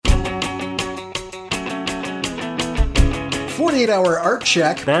48-hour art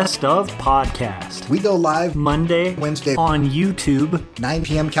check. Best of podcast. We go live Monday, Wednesday on YouTube, 9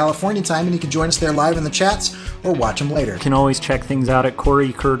 p.m. California time, and you can join us there live in the chats or watch them later. You can always check things out at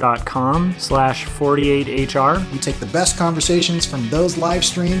CoreyKerr.com/48HR. We take the best conversations from those live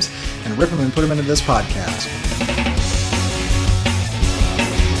streams and rip them and put them into this podcast.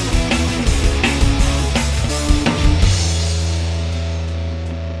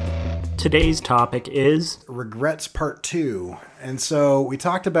 Today's topic is Regrets Part 2. And so we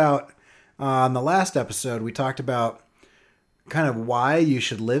talked about, on the last episode, we talked about kind of why you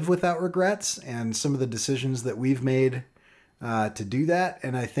should live without regrets and some of the decisions that we've made to do that.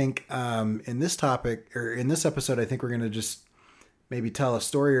 And I think in this topic, or in this episode, I think we're going to just maybe tell a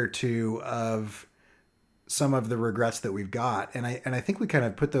story or two of some of the regrets that we've got. And I think we kind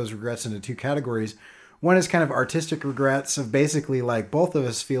of put those regrets into two categories. One is kind of artistic regrets of basically like both of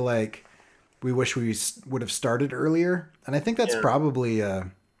us feel like we wish we would have started earlier. And I think that's probably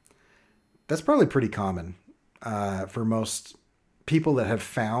pretty common for most people that have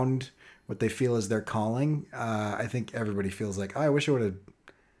found what they feel is their calling. I think everybody feels like, oh, I wish I would have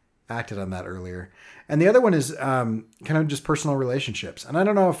acted on that earlier. And the other one is kind of just personal relationships. And I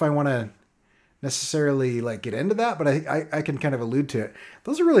don't know if I want to necessarily like get into that, but I can kind of allude to it.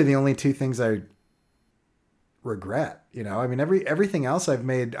 Those are really the only two things I regret. You know, I mean, everything else I've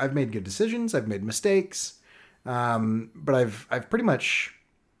made good decisions. I've made mistakes. But I've pretty much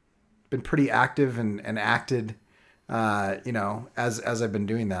been pretty active and acted, you know, as I've been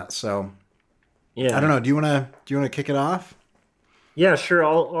doing that. So yeah, I don't know. Do you want to kick it off? Yeah, sure.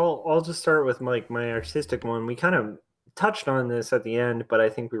 I'll just start with like my artistic one. We kind of touched on this at the end, but I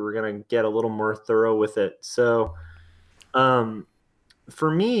think we were going to get a little more thorough with it. So, for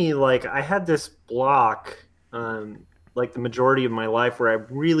me, like I had this block, like the majority of my life where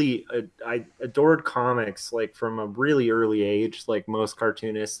I adored comics, like from a really early age, like most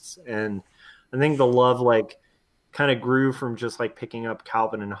cartoonists. And I think the love like kind of grew from just like picking up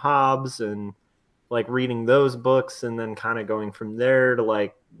Calvin and Hobbes and like reading those books, and then kind of going from there to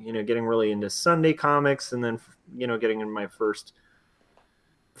like, you know, getting really into Sunday comics, and then, you know, getting in my first,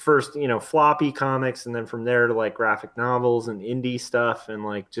 you know, floppy comics, and then from there to like graphic novels and indie stuff, and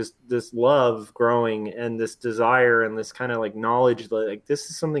like just this love growing and this desire and this kind of like knowledge that like this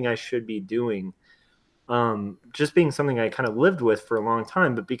is something I should be doing, just being something I kind of lived with for a long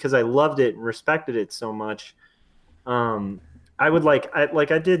time. But because I loved it and respected it so much, I would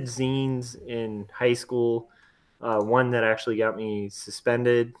I did zines in high school. One that actually got me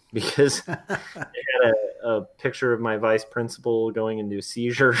suspended because it had a picture of my vice principal going into a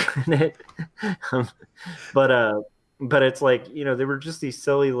seizure in it. But it's like, you know, they were just these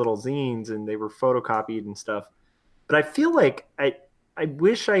silly little zines and they were photocopied and stuff. But I feel like I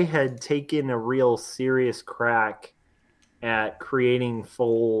wish I had taken a real serious crack at creating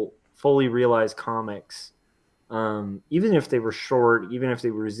fully realized comics. Even if they were short, even if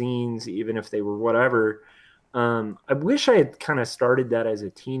they were zines, even if they were whatever. I wish I had kind of started that as a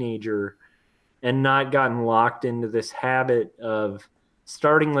teenager and not gotten locked into this habit of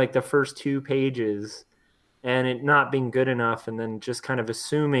starting like the first 2 pages and it not being good enough, and then just kind of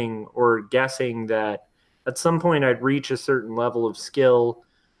assuming or guessing that at some point I'd reach a certain level of skill,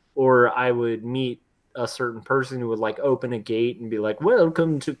 or I would meet a certain person who would like open a gate and be like,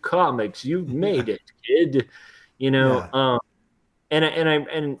 "Welcome to comics. You've made it, kid." You know, yeah.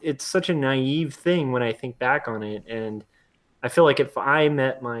 And it's such a naive thing when I think back on it. And I feel like if I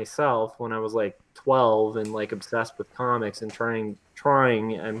met myself when I was like 12 and like obsessed with comics and trying,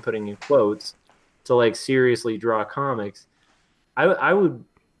 I'm putting in quotes, to like seriously draw comics, I would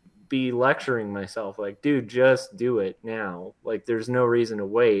be lecturing myself like, dude, just do it now. Like there's no reason to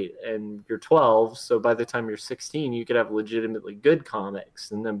wait. And you're 12. So by the time you're 16, you could have legitimately good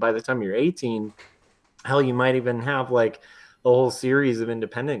comics. And then by the time you're 18, hell, you might even have like a whole series of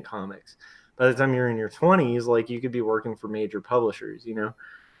independent comics. By the time you're in your 20s, like you could be working for major publishers, you know.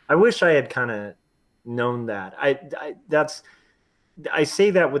 I wish I had kind of known that. I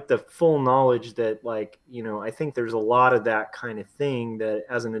say that with the full knowledge that, like, you know, I think there's a lot of that kind of thing that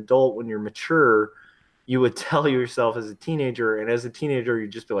as an adult, when you're mature, you would tell yourself as a teenager, and as a teenager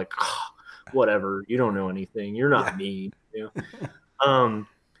you'd just be like, oh, whatever, you don't know anything, you're not me, you know.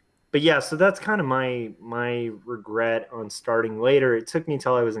 But yeah, so that's kind of my regret on starting later. It took me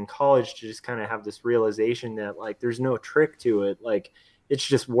till I was in college to just kind of have this realization that like there's no trick to it. Like it's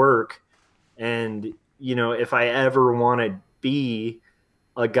just work. And, you know, if I ever want to be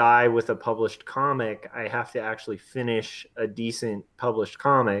a guy with a published comic, I have to actually finish a decent published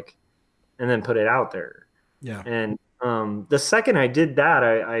comic and then put it out there. Yeah. And the second I did that,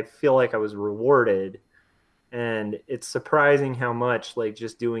 I feel like I was rewarded. And it's surprising how much like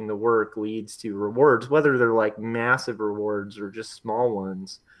just doing the work leads to rewards, whether they're like massive rewards or just small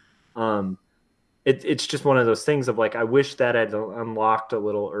ones. Um, it's just one of those things of like, I wish that had unlocked a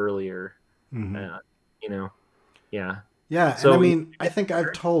little earlier, Hmm. uh, you know? Yeah. Yeah, and I So mean, I think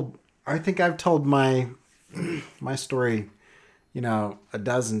I've told my my story, a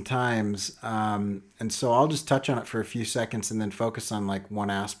dozen times, and so I'll just touch on it for a few seconds and then focus on like one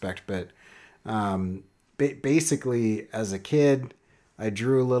aspect. But um, basically, as a kid, I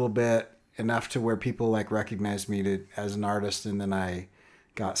drew a little bit enough to where people like recognized me as an artist, and then I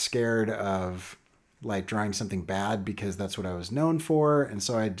got scared of like drawing something bad because that's what I was known for, and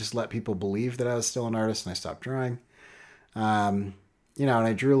so I just let people believe that I was still an artist, and I stopped drawing. Um, and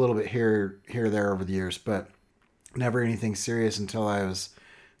I drew a little bit here, there over the years, but never anything serious until I was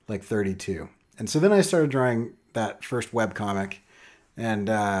like 32. And so then I started drawing that first web comic, and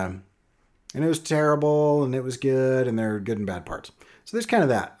it was terrible, and it was good, and there were good and bad parts. So there's kind of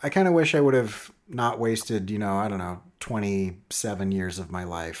that. I kind of wish I would have not wasted, I don't know, 27 years of my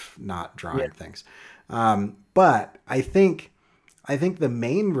life not yeah, drawing things. But I think the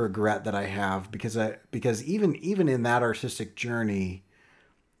main regret that I have, because even in that artistic journey,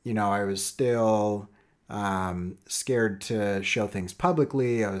 I was still scared to show things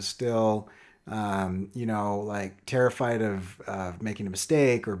publicly. I was still like terrified of making a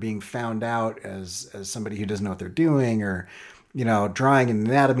mistake or being found out as somebody who doesn't know what they're doing, or drawing an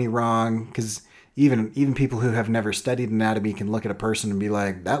anatomy wrong, because even people who have never studied anatomy can look at a person and be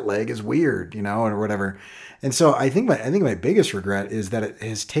like, that leg is weird, or whatever. And so I think my biggest regret is that it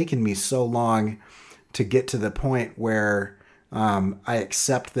has taken me so long to get to the point where I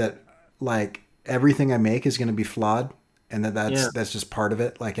accept that like everything I make is going to be flawed, and yeah, that's just part of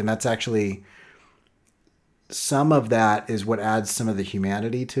it. Like, and that's actually some of that is what adds some of the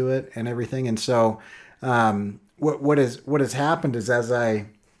humanity to it and everything. And so what has happened is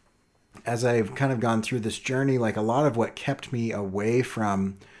as I've kind of gone through this journey, like a lot of what kept me away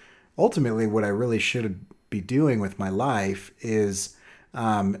from ultimately what I really should be doing with my life is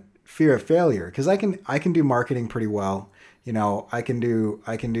fear of failure. Because I can do marketing pretty well. I can do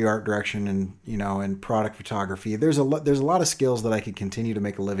art direction, and product photography. There's a lot of skills that I could continue to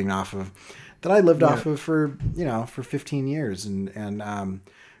make a living off of, that I lived yeah, off of for 15 years, and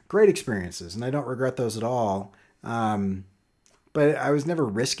great experiences, and I don't regret those at all. But I was never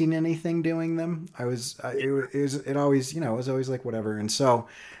risking anything doing them. It was always like whatever. And so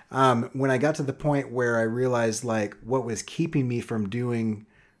when I got to the point where I realized like what was keeping me from doing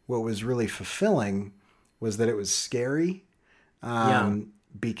what was really fulfilling was that it was scary, yeah,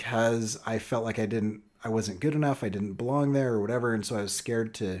 because I felt like I wasn't good enough, I didn't belong there or whatever, and so I was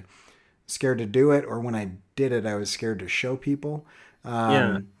scared to do it, or when I did it, I was scared to show people.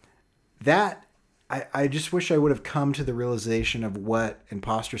 yeah, That I just wish I would have come to the realization of what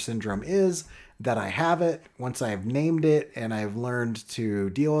imposter syndrome is, that I have it once I've named it and I've learned to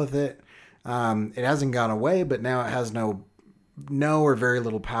deal with it. It hasn't gone away, but now it has no or very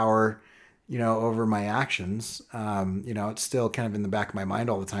little power, over my actions. It's still kind of in the back of my mind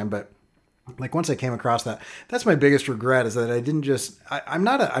all the time, but like once I came across that, that's my biggest regret, is that I didn't just, I'm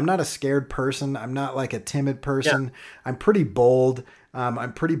not a scared person. I'm not like a timid yeah, person. I'm pretty bold.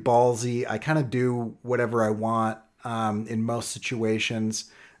 I'm pretty ballsy. I kind of do whatever I want, in most situations.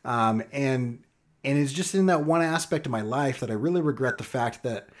 And it's just in that one aspect of my life that I really regret the fact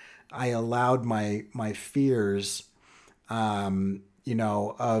that I allowed my fears,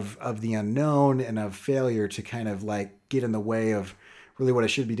 of the unknown and of failure to kind of like get in the way of really what I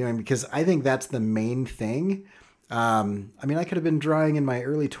should be doing, because I think that's the main thing. I mean, I could have been drawing in my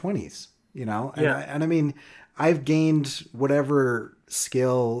early 20s, yeah, and I mean, I've gained whatever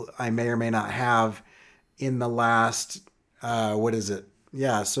skill I may or may not have in the last, what is it?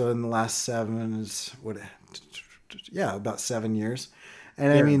 Yeah, so in the last about 7 years.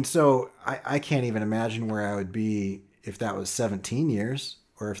 And I yeah, mean, so I can't even imagine where I would be if that was 17 years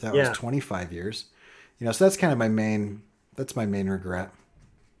or if that was yeah. 25 years. So that's kind of my main regret.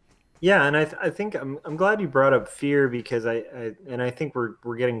 Yeah, and I think I'm glad you brought up fear, because I think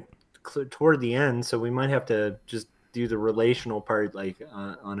we're getting toward the end, so we might have to just do the relational part like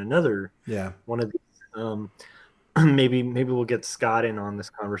on another Yeah. one of these. Maybe we'll get Scott in on this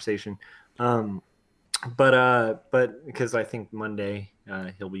conversation. Um, but because I think Monday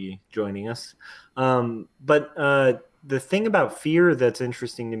he'll be joining us. But the thing about fear that's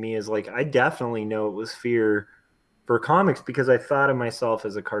interesting to me is like I definitely know it was fear for comics, because I thought of myself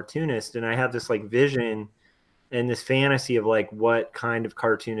as a cartoonist, and I have this like vision and this fantasy of like what kind of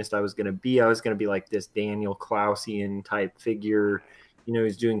cartoonist I was going to be. I was going to be like this Daniel Klausian type figure,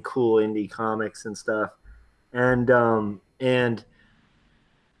 who's doing cool indie comics and stuff. And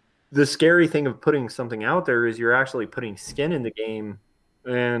the scary thing of putting something out there is you're actually putting skin in the game,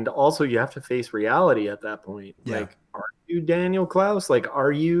 and also you have to face reality at that point. Yeah. Like, are you Daniel Klaus? Like,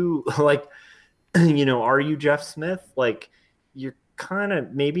 are you like, are you Jeff Smith? Like, you're kind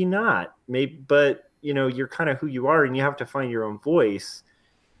of maybe not, maybe, but you're kind of who you are, and you have to find your own voice.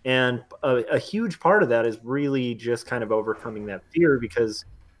 And a huge part of that is really just kind of overcoming that fear, because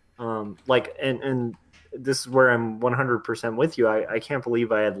and this is where I'm 100% with you. I can't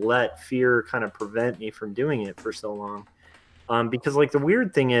believe I had let fear kind of prevent me from doing it for so long. Because like the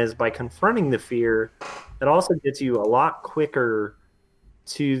weird thing is, by confronting the fear, it also gets you a lot quicker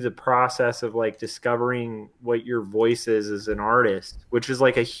to the process of like discovering what your voice is as an artist, which is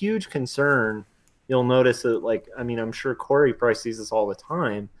like a huge concern. You'll notice that, like, I mean, I'm sure Corey probably sees this all the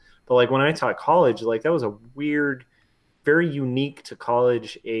time, but like when I taught college, like that was a weird, very unique to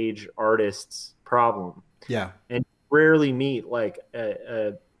college age artists problem. Yeah. And rarely meet like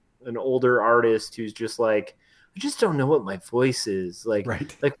an older artist who's just like, I just don't know what my voice is. Like,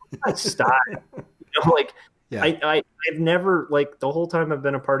 right. Like what's my style? Like, yeah. I've never, like, the whole time I've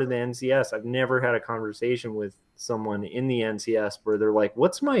been a part of the NCS, I've never had a conversation with someone in the NCS where they're like,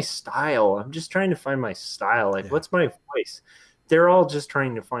 what's my style? I'm just trying to find my style. Like, what's my voice? They're all just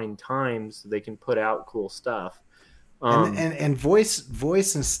trying to find time so they can put out cool stuff. And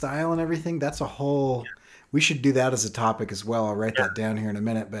voice and style and everything, that's a whole, we should do that as a topic as well. I'll write that down here in a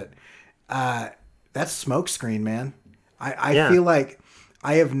minute, but that's smokescreen, man. I feel like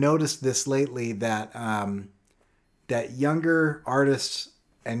I have noticed this lately, that that younger artists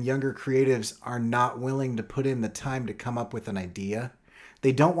and younger creatives are not willing to put in the time to come up with an idea.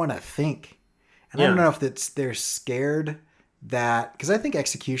 They don't want to think. And I don't know if they're scared that, because I think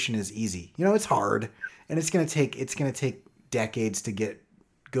execution is easy. It's hard, and it's going to take decades to get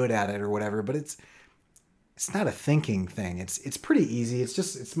good at it or whatever, but it's not a thinking thing. It's pretty easy.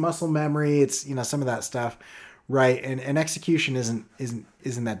 It's muscle memory. It's, some of that stuff. Right. And execution isn't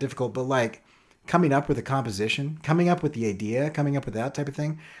that difficult, but like coming up with a composition, coming up with the idea, coming up with that type of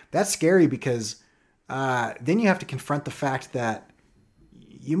thing, that's scary, because then you have to confront the fact that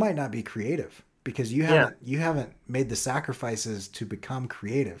you might not be creative, because you haven't made the sacrifices to become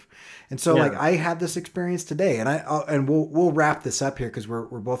creative. And so like I had this experience today, and we'll wrap this up here, because we're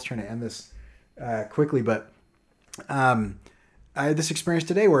both trying to end this quickly, but I had this experience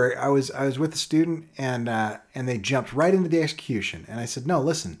today where I was with a student, and they jumped right into the execution, and I said, no,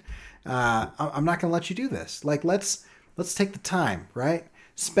 listen, I'm not going to let you do this. Like, let's take the time, right?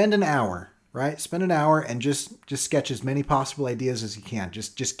 Spend an hour, right? Spend an hour and just sketch as many possible ideas as you can.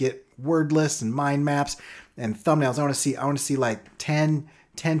 Just get word lists and mind maps and thumbnails. I want to see like 10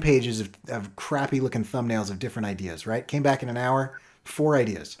 pages of crappy looking thumbnails of different ideas, right? Came back in an hour, 4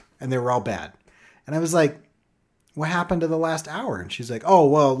 ideas, and they were all bad. And I was like, what happened to the last hour? And she's like, oh,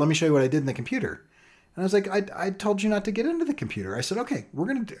 well, let me show you what I did in the computer. And I was like, I told you not to get into the computer. I said, okay, we're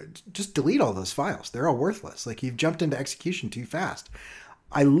going to just delete all those files. They're all worthless. Like, you've jumped into execution too fast.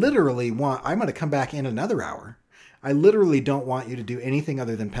 I'm going to come back in another hour. I literally don't want you to do anything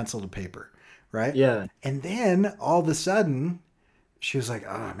other than pencil to paper. Right. Yeah. And then all of a sudden she was like,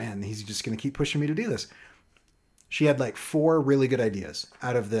 oh man, he's just going to keep pushing me to do this. She had like 4 really good ideas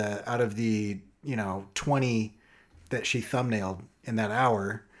out of the 20 that she thumbnailed in that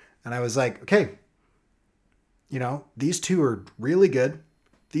hour. And I was like, okay, these 2 are really good.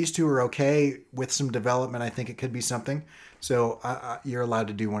 These 2 are okay. With some development, I think it could be something. So you're allowed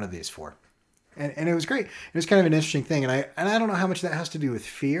to do one of these 4. And it was great. It was kind of an interesting thing. And I don't know how much that has to do with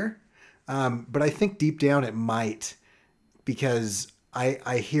fear. But I think deep down it might, because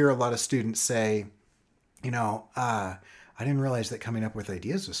I hear a lot of students say, I didn't realize that coming up with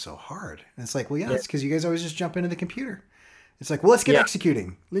ideas was so hard. And it's like, well, yeah, it's because you guys always just jump into the computer. It's like, well, let's get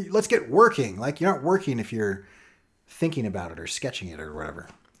executing. Let's get working. Like, you're not working if you're thinking about it or sketching it or whatever.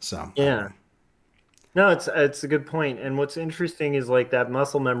 So, yeah. No, it's a good point. And what's interesting is like that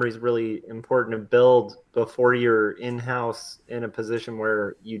muscle memory is really important to build before you're in-house in a position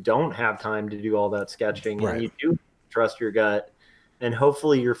where you don't have time to do all that sketching, right. And you do trust your gut, and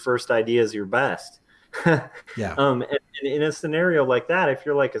hopefully your first idea is your best. Yeah. And in a scenario like that, if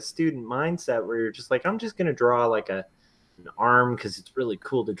you're like a student mindset where you're just like, I'm just going to draw like an arm because it's really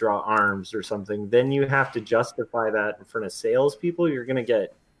cool to draw arms or something, then you have to justify that in front of salespeople. You're going to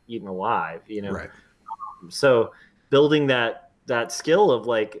get eaten alive, Right. So building that skill of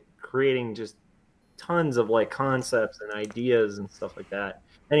like creating just tons of like concepts and ideas and stuff like that.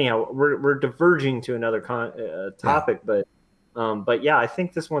 Anyhow, we're diverging to another topic, but yeah, I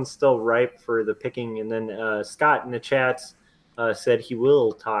think this one's still ripe for the picking. And then Scott in the chats said he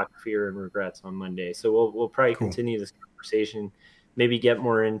will talk fear and regrets on Monday. So we'll probably Cool. continue this conversation, maybe get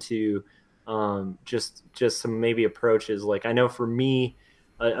more into just some maybe approaches. Like I know for me,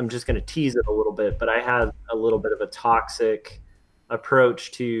 I'm just going to tease it a little bit, but I have a little bit of a toxic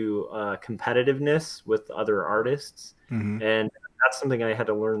approach to competitiveness with other artists. Mm-hmm. And that's something I had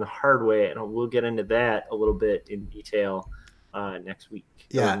to learn the hard way. And we'll get into that a little bit in detail next week.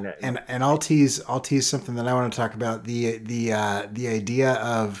 Yeah. And I'll tease something that I want to talk about. The idea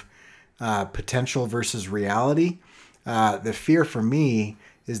of potential versus reality. The fear for me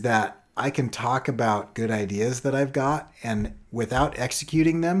is that I can talk about good ideas that I've got, and without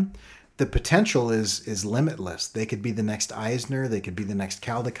executing them, the potential is limitless. They could be the next Eisner, they could be the next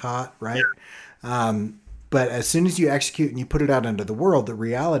Caldecott, right? But as soon as you execute and you put it out into the world, the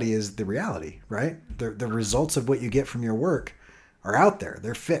reality is the reality, right? The results of what you get from your work are out there.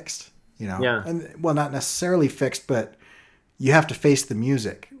 They're fixed, you know? Yeah. And well, not necessarily fixed, but you have to face the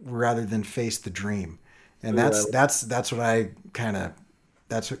music rather than face the dream. And that's what kind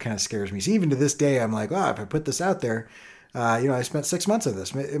of scares me. So even to this day, I'm like, oh, if I put this out there, I spent 6 months of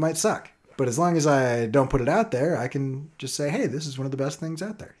this. It might suck, but as long as I don't put it out there, I can just say, hey, this is one of the best things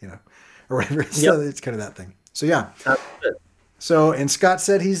out there, or whatever. So it's kind of that thing. So yeah. So, and Scott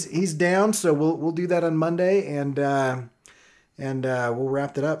said he's down. So we'll do that on Monday, and we'll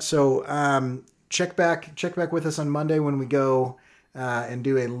wrap that up. So check back with us on Monday when we go and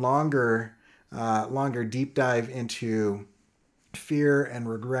do a longer deep dive into fear and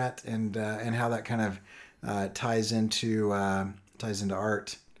regret and how that kind of ties into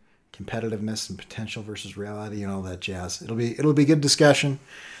art, competitiveness and potential versus reality and all that jazz. It'll be good discussion.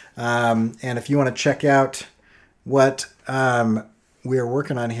 And if you want to check out what we are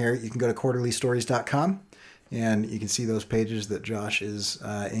working on here, you can go to quarterlystories.com and you can see those pages that Josh is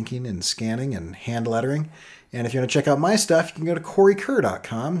inking and scanning and hand lettering. And if you want to check out my stuff, you can go to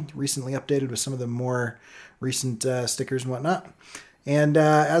CoreyKerr.com, recently updated with some of the more recent stickers and whatnot. And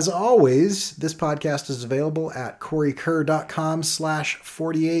as always, this podcast is available at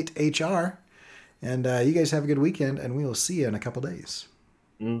CoreyKerr.com/48HR. And you guys have a good weekend, and we will see you in a couple days.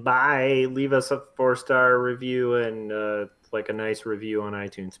 Bye. Leave us a 4-star review and like a nice review on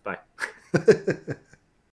iTunes. Bye.